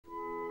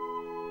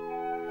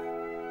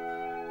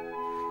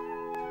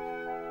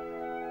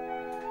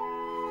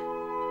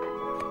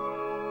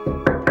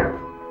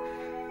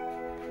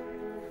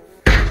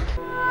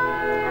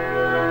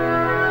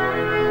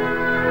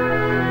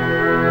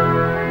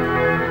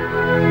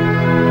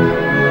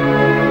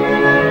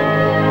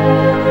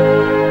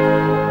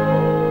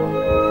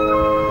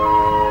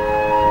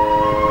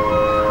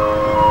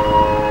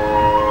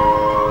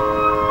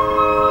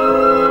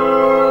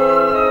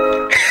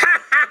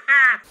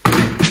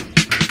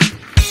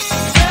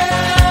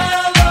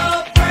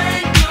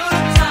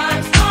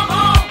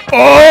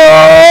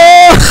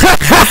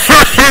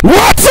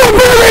What's up,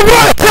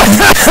 everyone?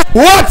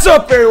 What's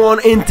up,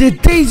 everyone? In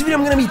today's video,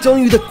 I'm gonna be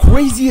telling you the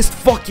craziest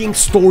fucking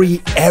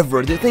story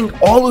ever. The thing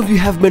all of you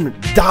have been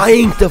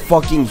dying to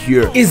fucking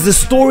hear is the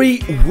story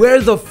where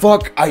the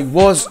fuck I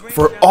was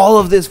for all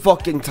of this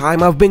fucking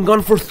time. I've been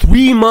gone for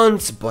 3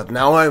 months, but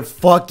now I'm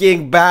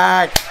fucking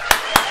back.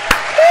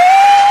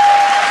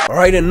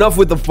 Alright, enough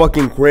with the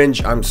fucking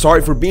cringe. I'm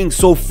sorry for being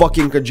so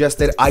fucking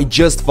congested. I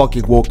just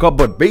fucking woke up,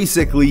 but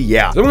basically,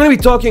 yeah. So I'm gonna be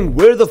talking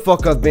where the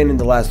fuck I've been in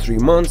the last 3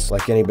 months,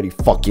 like anybody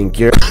fucking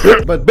cares.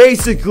 But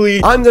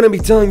basically, I'm gonna be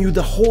telling you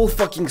the whole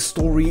fucking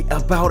story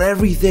about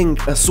everything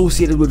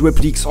associated with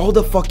Ripleaks, all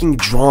the fucking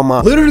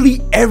drama,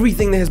 literally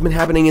everything that has been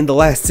happening in the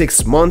last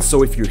 6 months.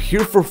 So if you're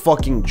here for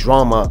fucking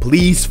drama,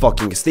 please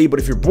fucking stay. But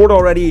if you're bored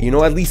already, you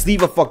know, at least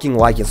leave a fucking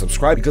like and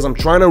subscribe, because I'm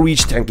trying to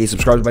reach 10k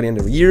subscribers by the end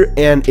of the year.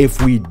 And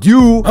if we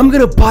do, I'm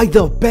gonna buy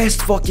the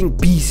best fucking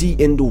PC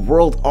in the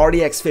world,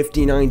 RTX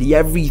 5090,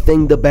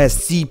 everything, the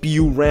best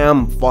CPU,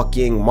 RAM,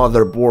 fucking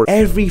motherboard,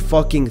 every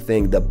fucking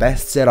thing, the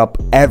best setup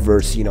ever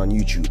seen on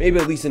YouTube. Maybe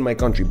at least in my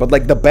country, but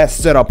like the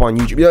best setup on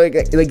YouTube,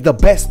 like the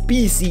best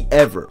PC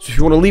ever. So if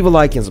you want to leave a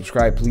like and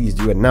subscribe, please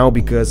do it now,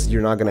 because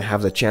you're not gonna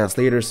have the chance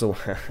later, so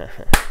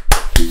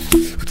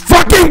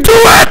fucking do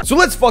it! So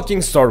let's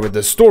fucking start with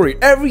the story.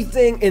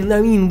 Everything, and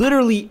I mean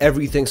literally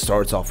everything,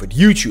 starts off with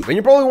YouTube. And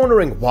you're probably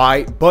wondering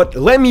why, but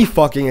let me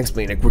fucking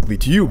explain it quickly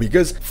to you,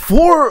 because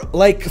for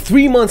like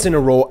 3 months in a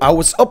row, I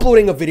was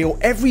uploading a video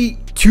every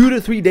 2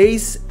 to 3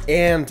 days,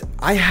 and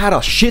I had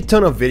a shit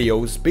ton of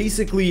videos.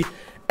 Basically,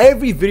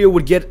 every video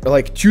would get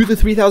like 2,000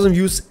 to 3,000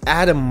 views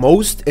at the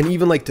most, and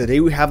even like today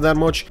we have that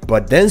much.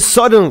 But then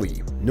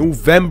suddenly,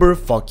 November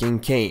fucking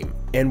came.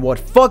 And what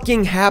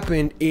fucking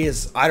happened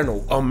is, I don't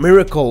know, a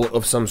miracle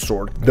of some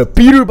sort. The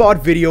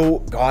Peterbot video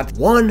got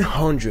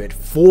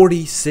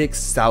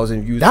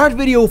 146,000 views. That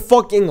video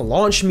fucking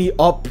launched me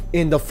up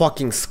in the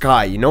fucking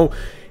sky, you know?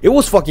 It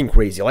was fucking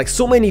crazy. Like,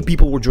 so many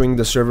people were joining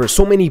the server,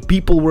 so many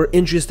people were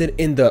interested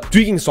in the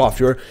tweaking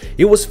software.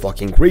 It was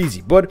fucking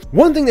crazy. But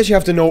one thing that you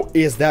have to know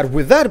is that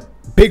with that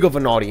big of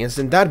an audience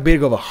and that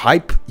big of a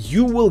hype,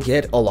 you will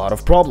get a lot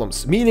of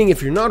problems. Meaning,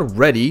 if you're not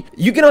ready,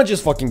 you cannot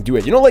just fucking do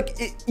it. You know, like,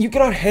 you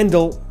cannot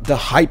handle the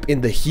hype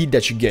and the heat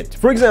that you get.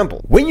 For example,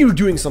 when you're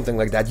doing something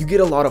like that, you get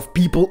a lot of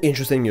people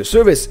interested in your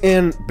service,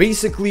 and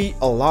basically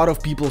a lot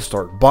of people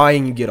start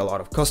buying. You get a lot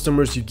of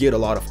customers, you get a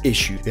lot of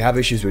issues. You have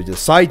issues with the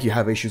site, you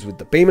have issues with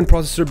the payment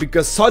processor,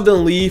 because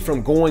suddenly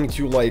from going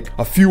to like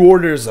a few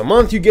orders a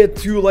month, you get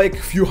to like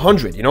a few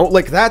hundred, you know?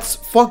 Like, that's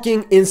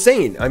fucking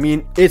insane. I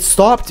mean, it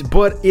stopped,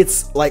 but it's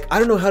like, I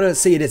don't know how to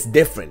say it, it's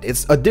different.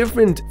 It's a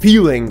different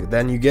feeling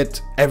than you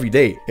get every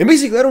day. And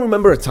basically, I don't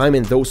remember a time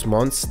in those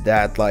months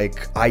that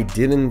like I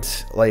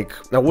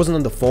wasn't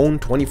on the phone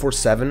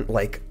 24/7.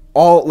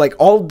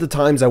 All the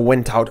times I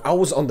went out, I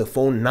was on the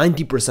phone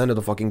 90% of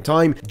the fucking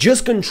time,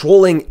 just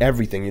controlling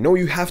everything. You know,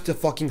 you have to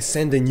fucking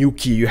send a new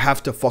key, you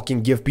have to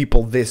fucking give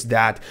people this,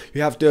 that,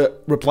 you have to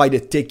reply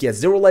to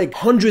tickets. There were like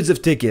hundreds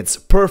of tickets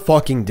per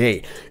fucking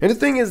day. And the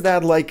thing is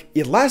that like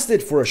it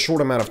lasted for a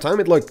short amount of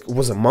time. It like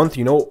was a month,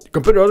 you know,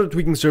 compared to other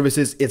tweaking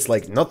services, it's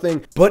like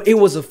nothing, but it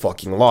was a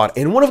fucking lot.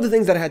 And one of the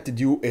things that I had to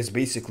do is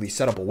basically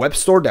set up a web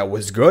store that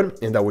was good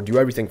and that would do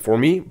everything for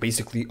me,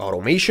 basically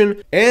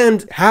automation,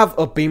 and have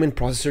a payment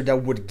processor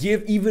that would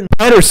give even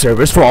better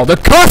service for all the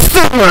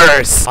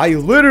customers. I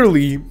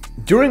literally,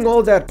 during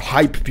all that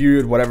hype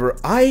period, whatever,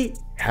 I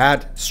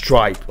had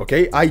Stripe,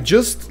 okay? I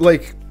just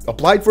like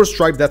applied for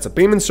Stripe. That's a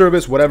payment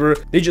service, whatever.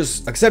 They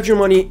just accept your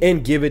money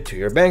and give it to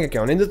your bank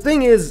account. And the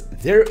thing is,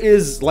 there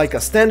is like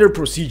a standard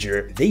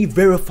procedure. They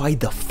verify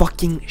the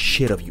fucking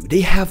shit of you.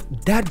 They have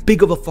that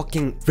big of a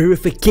fucking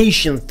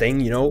verification thing,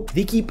 you know?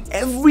 They keep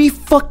every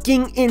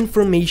fucking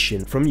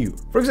information from you.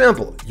 For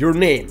example, your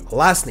name,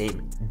 last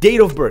name,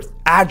 date of birth,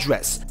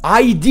 address,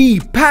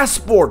 ID,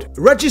 passport,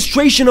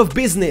 registration of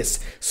business,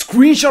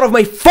 screenshot of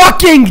my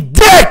fucking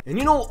dick! And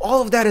you know,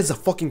 all of that is a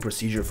fucking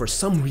procedure. For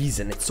some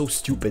reason, it's so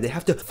stupid. They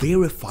have to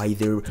verify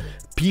their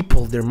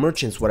people, their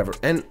merchants, whatever.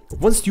 And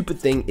one stupid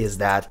thing is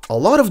that a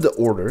lot of the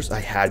orders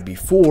I had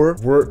before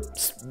were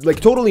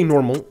like totally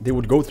normal. They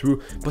would go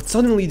through, but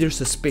suddenly they're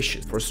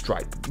suspicious for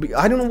Stripe.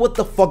 I don't know what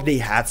the fuck they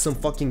had, some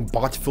fucking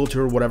bot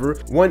filter or whatever,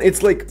 when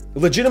it's like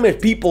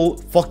legitimate people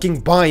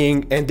fucking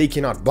buying and they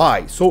cannot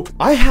buy. So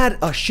I had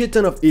a shit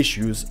ton of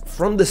issues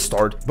from the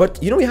start,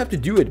 but you know, you have to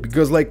do it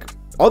because like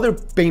other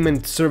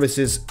payment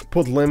services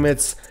put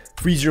limits,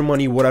 freeze your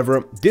money,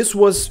 whatever. This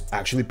was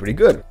actually pretty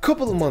good.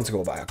 Couple of months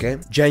go by, okay?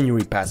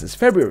 January passes,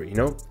 February, you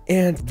know?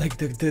 And like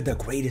the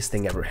greatest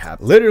thing ever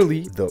happened.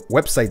 Literally, the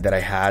website that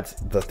I had,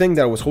 the thing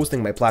that I was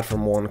hosting my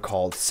platform on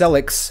called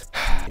Celix,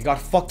 it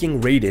got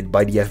fucking raided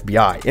by the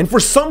FBI. And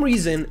for some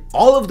reason,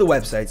 all of the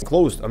websites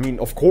closed. I mean,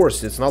 of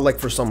course, it's not like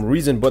for some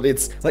reason, but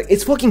it's like,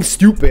 it's fucking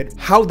stupid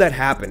how that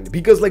happened.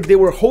 Because like they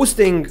were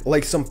hosting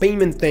like some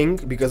payment thing,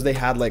 because they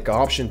had like an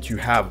option to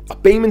have a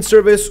payment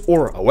service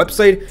or a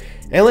website.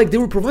 And like they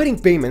were providing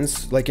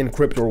payments like in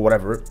crypto or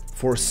whatever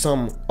for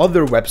some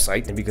other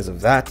website, and because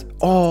of that,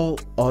 all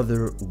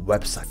other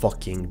website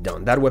fucking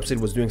done. That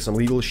website was doing some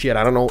legal shit,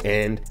 I don't know,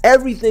 and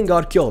everything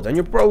got killed. And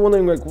you're probably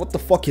wondering like, what the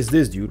fuck is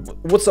this, dude?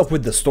 What's up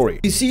with the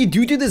story? You see,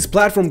 due to this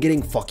platform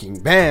getting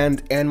fucking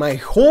banned and my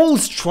whole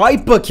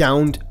Stripe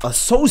account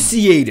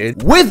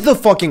associated with the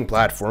fucking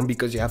platform,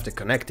 because you have to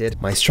connect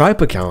it, my Stripe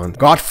account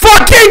got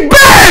fucking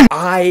banned.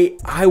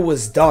 I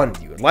was done,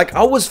 dude. Like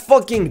I was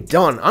fucking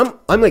done.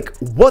 I'm like,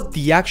 what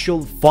the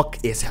actual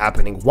fuck is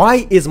happening?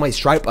 Why is my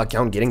Stripe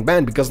account getting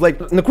banned? Because like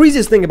the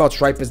craziest thing about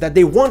Stripe is that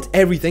they want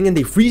everything and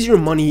they freeze your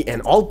money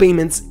and all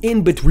payments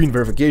in between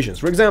verifications.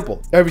 For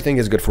example, everything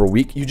is good for a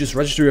week, you just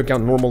register your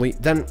account normally,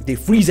 then they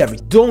freeze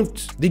everything.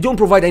 They don't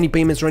provide any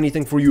payments or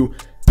anything for you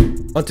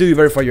until you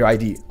verify your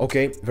ID.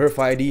 Okay,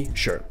 verify ID,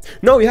 sure.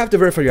 No, you have to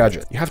verify your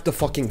address. You have to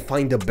fucking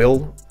find a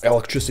bill,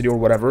 electricity or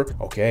whatever.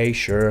 Okay,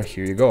 sure,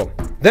 here you go.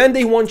 Then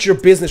they want your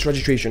business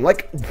registration.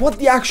 Like, what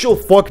the actual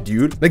fuck,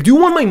 dude? Like, do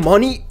you want my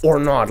money or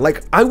not?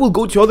 Like, I will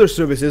go to other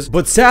services,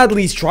 but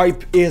sadly,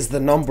 Stripe is the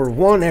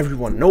 #1.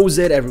 Everyone knows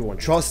it, everyone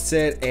trusts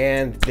it,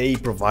 and they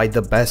provide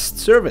the best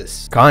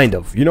service. Kind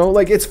of, you know,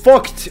 like it's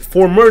fucked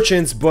for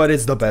merchants, but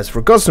it's the best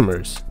for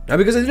customers. Now,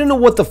 because I didn't know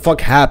what the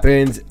fuck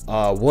happened,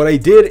 what I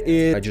did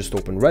is I just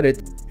opened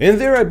Reddit, and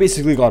there I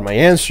basically got my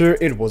answer.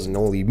 It wasn't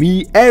only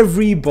me,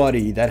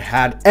 everybody that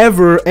had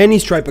ever any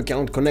Stripe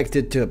account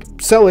connected to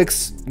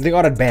Celix, they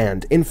got it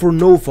banned, and for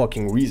no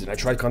fucking reason. I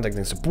tried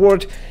contacting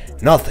support,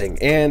 nothing,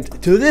 and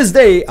to this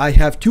day I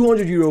have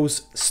 200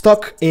 euros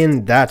stuck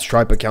in that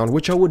Stripe account,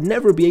 which I would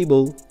never be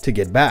able to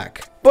get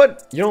back.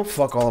 But, you know,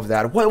 fuck all of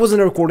that. Why wasn't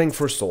I recording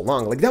for so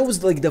long? Like, that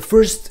was like the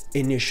first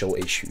initial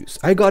issues.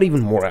 I got even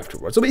more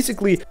afterwards. So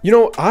basically, you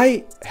know,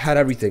 I had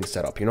everything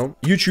set up, you know.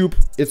 YouTube,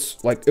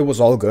 it's like, it was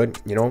all good,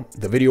 you know.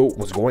 The video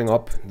was going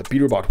up, the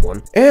Peterbot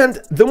one.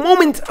 And the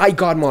moment I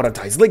got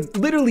monetized, like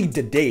literally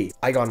the day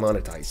I got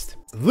monetized,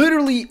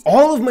 literally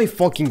all of my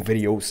fucking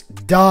videos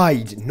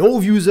died. No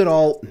views at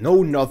all,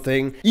 no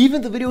nothing.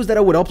 Even the videos that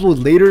I would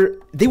upload later,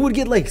 they would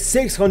get like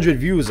 600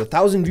 views,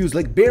 1,000 views,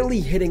 like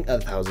barely hitting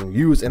 1,000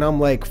 views. And I'm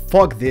like,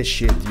 fuck this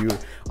shit, dude.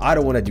 I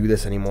don't want to do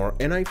this anymore.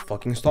 And I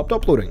fucking stopped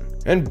uploading.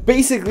 And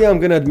basically, I'm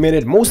gonna admit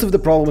it, most of the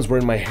problems were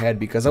in my head,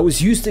 because I was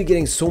used to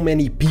getting so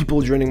many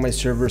people joining my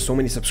server, so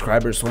many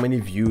subscribers, so many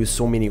views,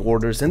 so many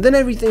orders, and then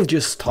everything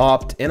just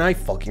stopped, and I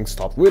fucking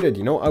stopped with it,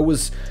 you know. I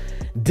was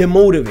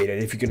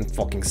demotivated, if you can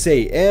fucking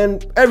say,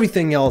 and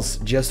everything else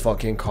just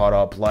fucking caught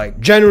up. Like,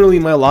 generally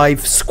my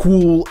life,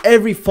 school,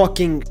 every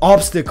fucking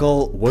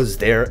obstacle was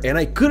there, and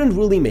I couldn't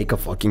really make a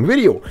fucking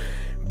video.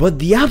 But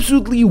the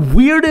absolutely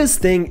weirdest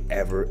thing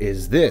ever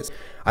is this.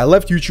 I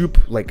left YouTube,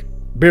 like,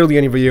 barely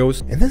any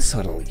videos, and then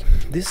suddenly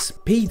this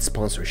paid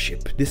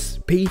sponsorship, this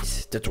paid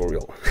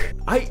tutorial.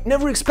 I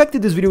never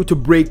expected this video to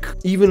break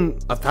even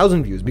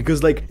 1,000 views,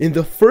 because like in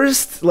the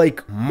first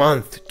like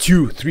month,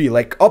 2, 3,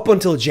 like up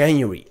until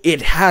January,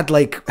 it had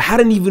like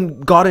hadn't even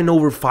gotten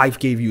over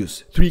 5k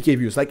views, 3k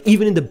views, like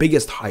even in the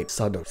biggest hype.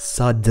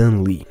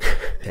 Suddenly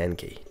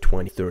 10k,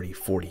 20, 30,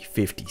 40,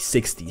 50,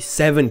 60,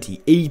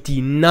 70,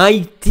 80,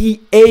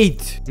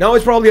 98. Now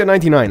it's probably at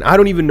 99. I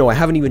don't even know. I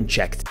haven't even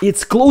checked.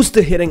 It's close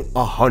to hitting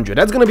 100.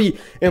 That's gonna be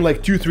in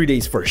like 2-3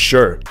 days for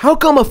sure. How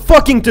come a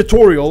fucking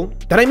tutorial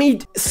that I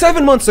made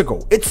 7 months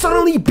ago, it's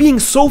suddenly being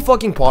so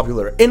fucking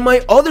popular, and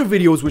my other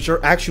videos, which are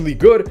actually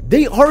good,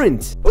 they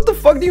aren't? What the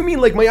fuck do you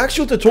mean? Like, my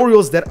actual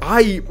tutorials that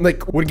I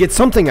like would get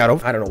something out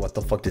of, I don't know what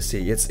the fuck to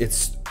say.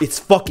 It's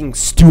fucking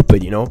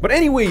stupid, you know. But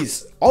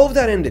anyways, all of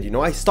that ended, you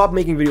know. I stopped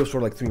making videos for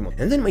like 3 months,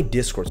 and then my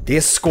Discord,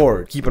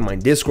 keep in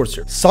mind, Discord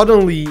server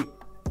suddenly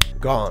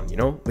gone, you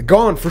know, like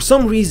gone for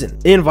some reason.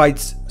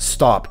 Invites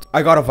stopped.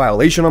 I got a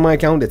violation on my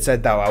account. It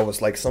said that I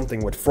was like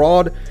something with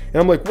fraud, and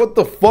I'm like, what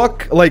the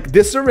fuck? Like,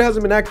 this server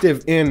hasn't been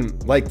active in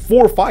like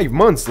 4 or 5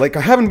 months. Like,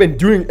 I haven't been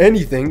doing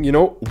anything, you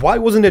know. Why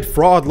wasn't it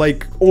fraud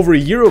like over a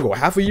year ago,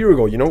 half a year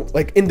ago, you know,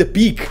 like in the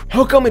peak?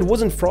 How come it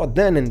wasn't fraud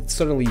then and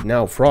suddenly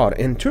now fraud?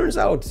 And turns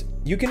out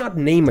you cannot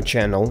name a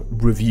channel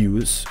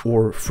reviews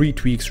or free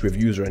tweaks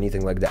reviews or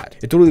anything like that.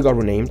 It totally got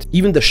renamed.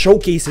 Even the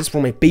showcases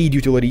for my paid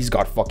utilities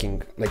got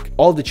fucking, like,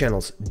 all the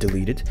channels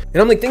deleted.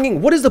 And I'm like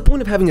thinking, what is the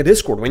point of having a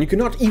Discord when you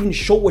cannot even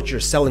show what you're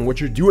selling,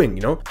 what you're doing,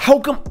 you know? How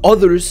come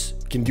others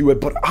can do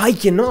it but I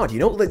cannot, you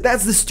know? Like,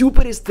 that's the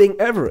stupidest thing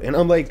ever. And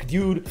I'm like,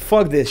 dude,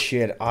 fuck this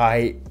shit.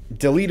 I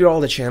deleted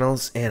all the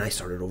channels and I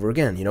started over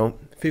again, you know?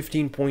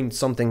 15 point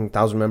something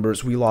thousand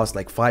members, we lost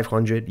like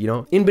 500, you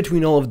know, in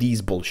between all of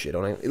these bullshit,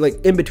 like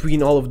in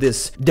between all of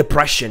this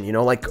depression, you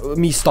know, like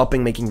me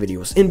stopping making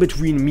videos, in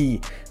between me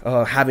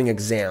having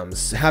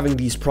exams, having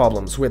these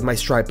problems with my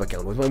Stripe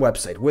account, with my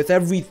website, with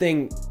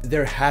everything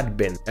there had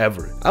been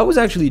ever. I was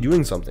actually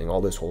doing something all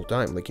this whole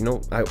time. Like, you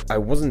know, I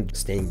wasn't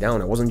staying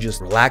down. I wasn't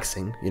just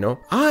relaxing, you know.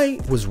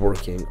 I was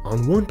working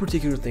on one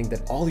particular thing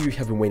that all of you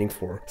have been waiting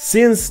for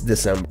since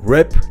December.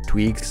 RIP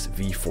Tweaks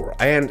V4.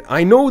 And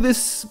I know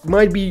this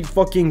might might be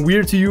fucking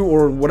weird to you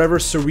or whatever,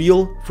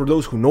 surreal for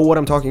those who know what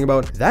I'm talking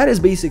about. That is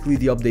basically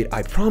the update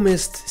I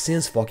promised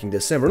since fucking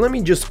December. Let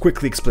me just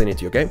quickly explain it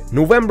to you, okay?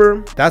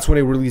 November, that's when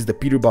I released the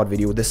Peterbot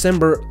video.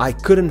 December, I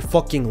couldn't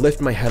fucking lift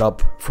my head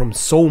up from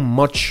so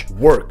much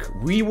work.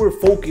 We were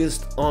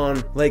focused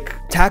on like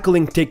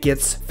tackling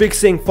tickets,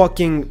 fixing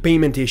fucking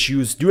payment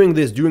issues, doing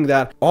this, doing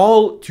that,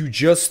 all to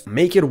just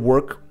make it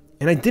work.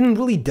 And I didn't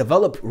really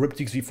develop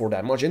Rip2x V4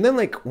 that much. And then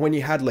like when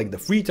you had like the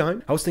free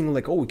time, I was thinking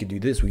like, oh, we could do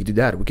this, we could do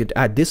that, we could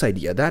add this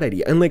idea, that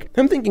idea. And like,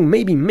 I'm thinking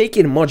maybe make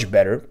it much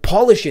better,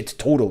 polish it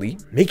totally,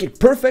 make it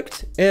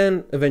perfect,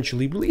 and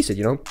eventually release it,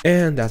 you know?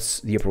 And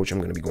that's the approach I'm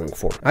gonna be going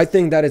for. I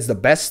think that is the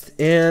best,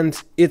 and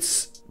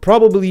it's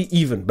probably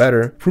even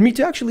better for me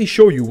to actually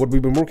show you what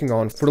we've been working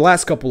on for the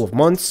last couple of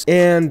months,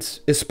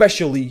 and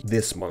especially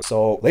this month.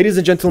 So, ladies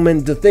and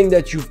gentlemen, the thing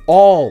that you've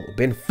all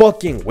been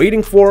fucking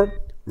waiting for,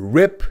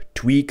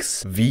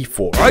 Rip2x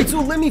V4. Alright,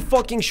 so let me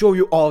fucking show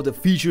you all the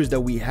features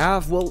that we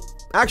have. Well,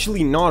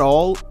 actually not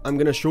all. I'm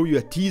gonna show you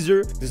a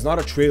teaser. This is not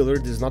a trailer,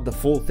 this is not the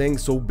full thing.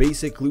 So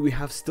basically we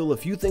have still a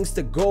few things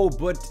to go,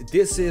 but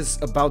this is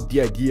about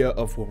the idea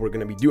of what we're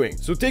gonna be doing.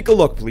 So take a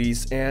look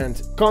please,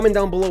 and comment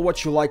down below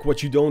what you like,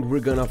 what you don't. We're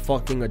gonna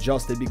fucking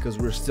adjust it because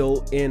we're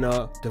still in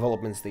a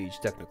development stage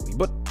technically,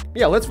 but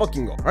yeah, let's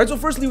fucking go. Alright, so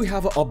firstly we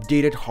have an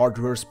updated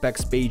hardware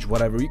specs page,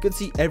 whatever. You can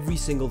see every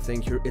single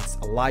thing here. It's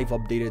a live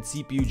updated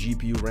CPU,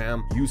 GPU,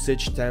 RAM,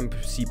 usage, temp,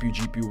 CPU,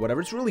 GPU,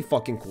 whatever. It's really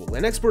fucking cool.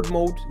 In expert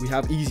mode, we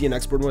have easy and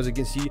expert mode. As you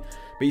can see,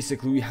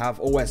 basically we have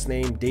OS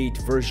name, date,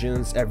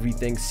 versions,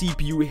 everything.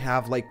 CPU, we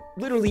have like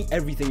literally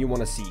everything you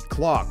want to see: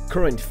 clock,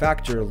 current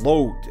factor,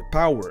 load,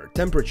 power,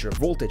 temperature,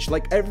 voltage,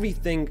 like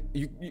everything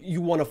you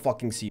want to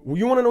fucking see.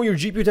 You want to know your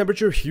GPU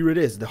temperature? Here it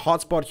is. The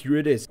hotspot, here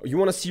it is. You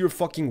want to see your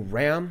fucking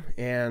RAM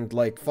and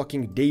like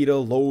fucking data,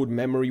 load,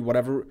 memory,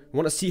 whatever. You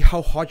want to see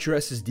how hot your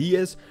SSD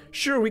is?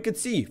 Sure, we could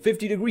see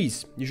 50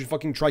 degrees. You should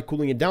fucking try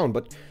cooling it down,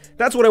 but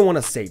that's what I want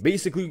to say.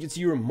 Basically, you can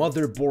see your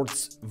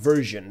motherboard's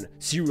version,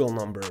 serial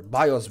number,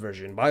 BIOS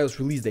version, BIOS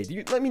release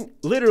date. I mean,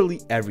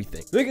 literally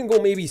everything. We can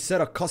go maybe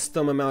set a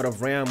custom amount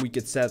of RAM. We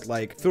could set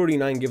like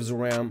 39 gigs of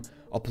RAM,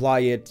 apply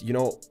it, you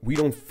know, we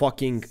don't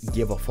fucking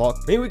give a fuck.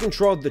 Maybe we can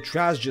throw out the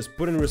trash, just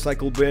put in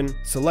recycle bin,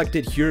 select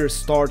it here,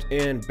 start,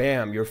 and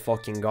bam, you're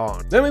fucking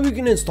gone. Then maybe we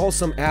can install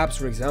some apps,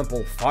 for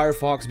example,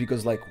 Firefox,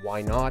 because like,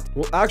 why not?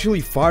 Well,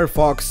 actually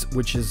Firefox,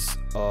 which is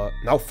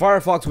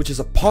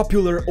a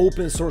popular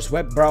open source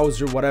web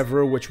browser,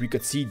 whatever, which we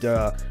could see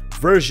the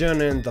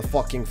version and the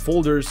fucking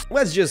folders.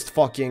 Let's just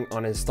fucking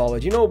uninstall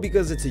it, you know,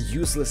 because it's a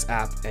useless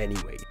app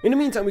anyway. In the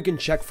meantime, we can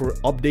check for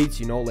updates,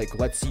 you know, like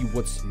let's see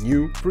what's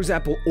new. For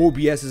example,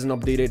 OBS isn't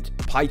updated,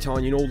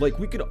 Python, you know, like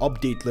we could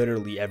update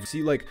literally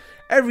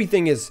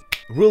everything is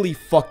really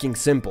fucking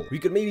simple. We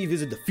could maybe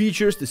visit the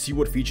features to see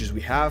what features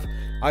we have.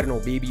 I don't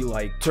know, maybe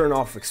like turn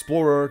off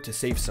Explorer to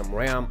save some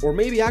RAM, or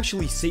maybe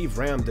actually save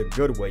RAM the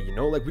good way, you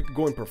know, like we could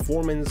go in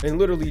performance and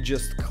literally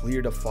just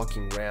clear the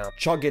fucking RAM,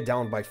 chug it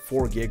down by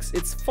 4 gigs.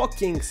 It's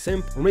fucking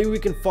simple. Or maybe we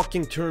can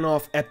fucking turn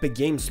off Epic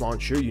Games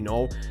Launcher, you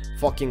know,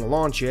 fucking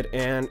launch it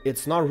and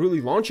it's not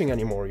really launching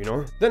anymore, you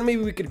know. Then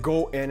maybe we could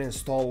go and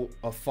install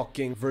a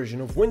fucking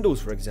version of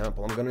Windows, for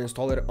example. I'm gonna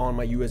install it on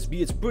my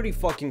USB. It's pretty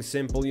fucking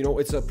simple, you know,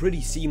 it's a pretty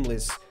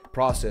seamless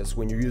process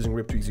when you're using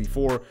Rip2x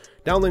V4.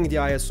 Downloading the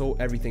ISO,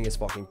 everything is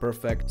fucking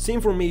perfect. Same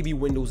for maybe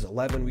Windows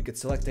 11. We could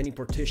select any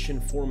partition,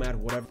 format,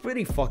 whatever.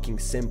 Pretty fucking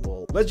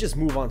simple. Let's just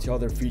move on to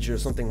other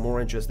features, something more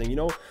interesting, you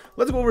know.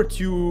 Let's go over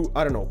to,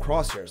 I don't know,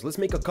 crosshairs. Let's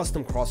make a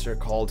custom crosshair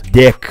called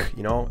Dick,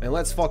 you know, and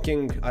let's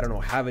fucking, I don't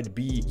know, have it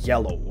be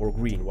yellow or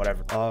green,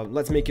 whatever.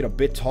 Let's make it a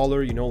bit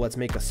taller, you know. Let's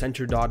make a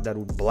center dot that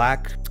would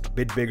black, a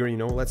bit bigger, you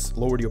know. Let's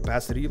lower the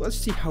opacity. Let's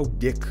see how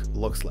Dick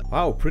looks like.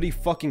 Wow, pretty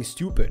fucking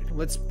stupid.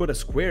 Let's put a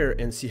square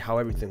and see how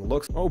everything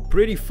looks. Oh,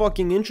 pretty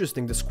fucking interesting.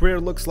 The square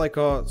looks like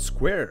a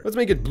square. Let's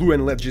make it blue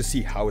and let's just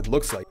see how it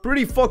looks like.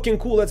 Pretty fucking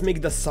cool. Let's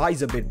make the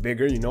size a bit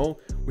bigger, you know.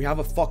 We have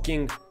a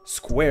fucking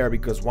square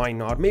because why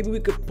not? Maybe we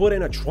could put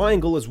in a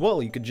triangle as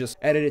well. You could just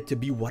edit it to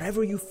be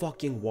whatever you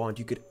fucking want.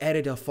 You could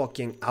edit a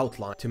fucking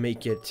outline to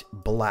make it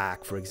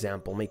black, for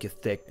example, make it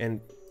thick, and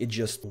it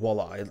just,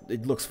 voila,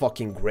 it looks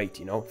fucking great,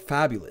 you know,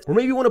 fabulous. Or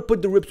maybe you want to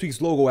put the Rip2x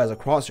logo as a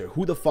crosshair.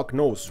 Who the fuck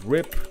knows?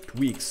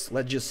 Rip2x,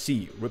 let's just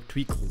see.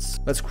 Rip2x,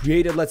 let's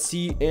create it, let's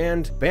see,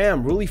 and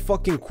bam, really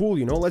fucking cool,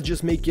 you know. Let's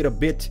just make it a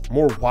bit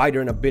more wider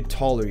and a bit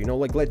taller, you know,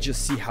 like let's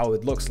just see how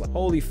it looks like.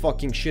 Holy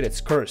fucking shit,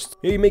 it's cursed.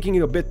 Maybe making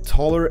it a bit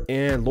taller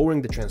and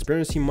lowering the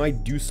transparency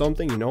might do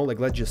something, you know, like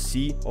let's just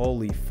see.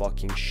 Holy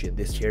fucking shit,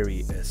 this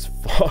scary as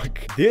fuck.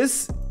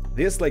 This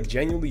like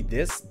genuinely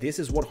this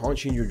is what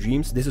haunts you in your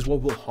dreams. This is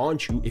what will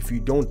haunt you if you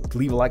don't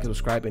leave a like and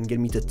subscribe and get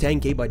me to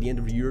 10k by the end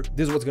of the year.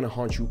 This is what's gonna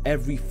haunt you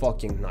every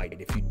fucking night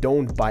if you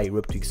don't buy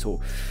Rip2x. So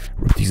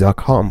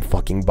Rip2x.com,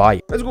 fucking buy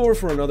it. Let's go over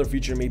for another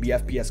feature, maybe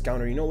FPS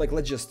counter, you know, like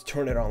let's just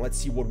turn it on. Let's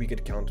see what we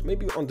could count.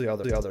 Maybe on the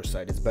other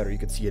side it's better. You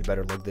could see it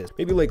better like this.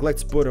 Maybe like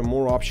let's put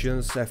more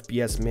options: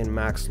 FPS, min,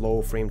 max,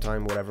 low, frame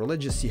time, whatever.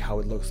 Let's just see how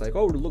it looks like.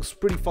 Oh, it looks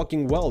pretty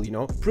fucking well, you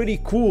know, pretty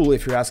cool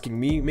if you're asking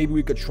me. Maybe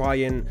we could try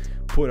and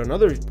put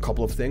another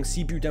couple of things: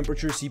 CPU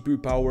temperature,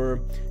 CPU power,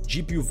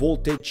 GPU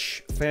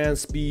voltage, fan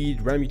speed,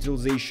 RAM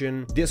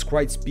utilization, disk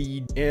write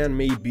speed, and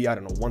maybe, I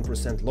don't know,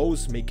 1%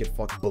 lows. Make it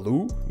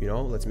blue, you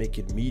know, let's make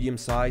it medium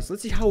size.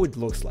 Let's see how it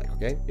looks like.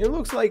 Okay, it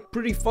looks like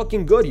pretty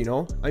fucking good, you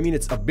know. I mean,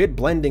 it's a bit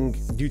blending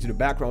due to the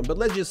background, but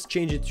let's just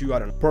change it to, I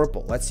don't know,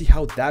 purple. Let's see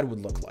how that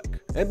would look like.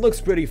 It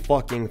looks pretty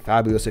fucking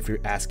fabulous if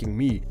you're asking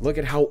me. Look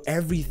at how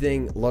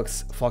everything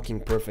looks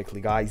fucking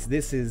perfectly, guys.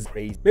 This is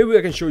crazy. Maybe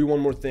I can show you one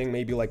more thing,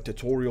 maybe like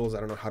tutorials. I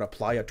don't know how to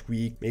apply a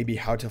tweak, maybe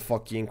how to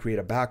fucking create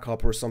a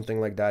backup or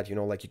something like that, you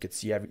know, like you could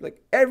see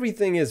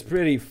everything is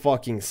pretty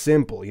fucking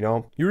simple, you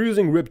know. You're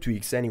using rip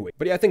tweaks anyway.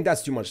 But yeah, I think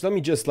that's too much. Let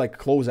me just like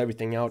close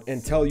everything out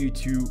and tell you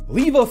to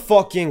leave a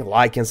fucking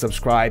like and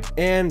subscribe.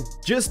 And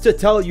just to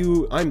tell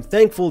you, I'm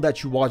thankful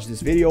that you watched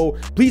this video.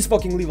 Please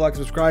fucking leave a like,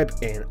 subscribe,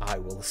 and I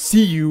will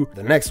see you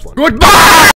the next one. Goodbye!